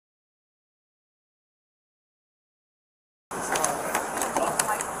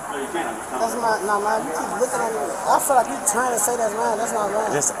That's not mine. You keep looking at me. I feel like you're trying to say that's mine. That's not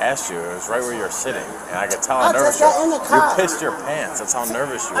mine. I just asked you. It was right where you're sitting. And I could tell how nervous you are. You pissed your pants. That's how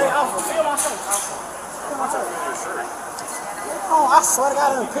nervous you are. Hey, feel my shirt. Feel my shirt. Oh, I swear to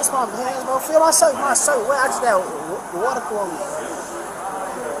God, I done pissed my pants, bro. Feel my shirt. My shirt. Where I just got water for me.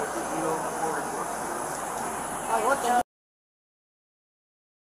 Like, what the hell?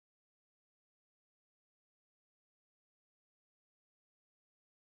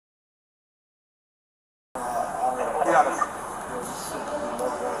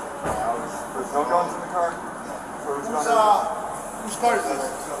 There's no guns in the car? Whose car is this?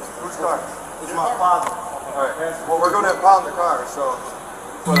 Whose car? It's my father. Alright, well we're going to impound the car, so...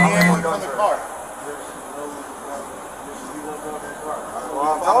 But how many more guns are in the car?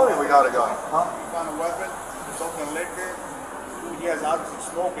 Well, I'm telling you we got a gun. Huh? We found a weapon, soaking liquor. He has obviously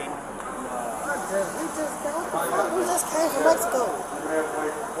smoking. We just came from Mexico.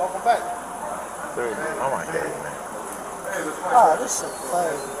 Welcome back. Dude, oh my God, man. Oh, this shit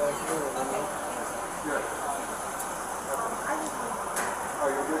crazy.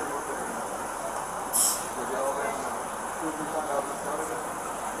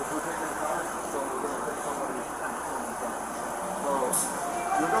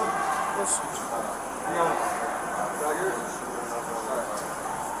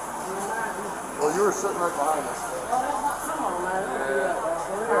 Well, you were sitting right behind us. Come on, man.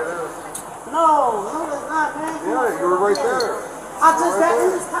 No, that's not, man. Yeah, you were right there. I just got in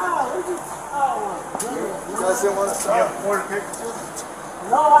this car. Oh, you guys didn't want to stop? More to take the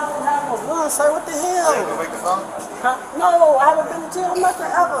no, I didn't have no gun, sir. What the hell? You make the phone? No, I haven't been to jail nothing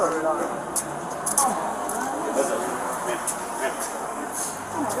ever.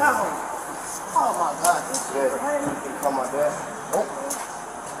 Oh my God. This is crazy. You can call my dad. Oh.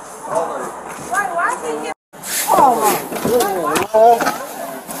 Why can't you? Oh my God.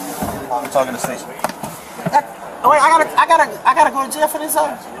 I'm talking to station. Wait, I gotta go to jail for this,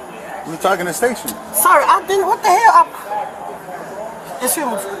 sir. We're talking to station. Sir, I didn't. What the hell? Excuse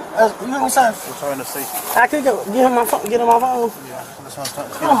me. You hear me, sir? We're talking to station. I could go get him my phone. Get him my phone. Yeah, that's what I'm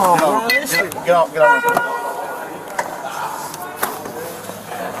talking. Come on, man. Get out.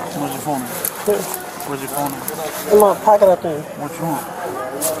 Where's your phone? Where's your phone? In my pocket up there. What you want?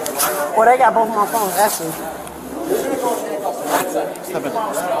 Well, they got both of my phones, actually. Step in.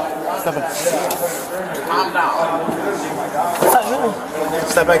 Calm down. What's up, man?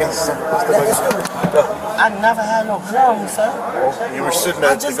 Step back in. I never had no gun, sir. Well, you were sitting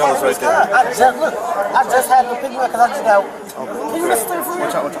there. The gun was right there. I just had to pick me up because I just got... Can you listen to the phone?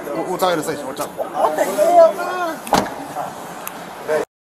 Watch out. We'll talk to the station. Watch out. What the hell, man?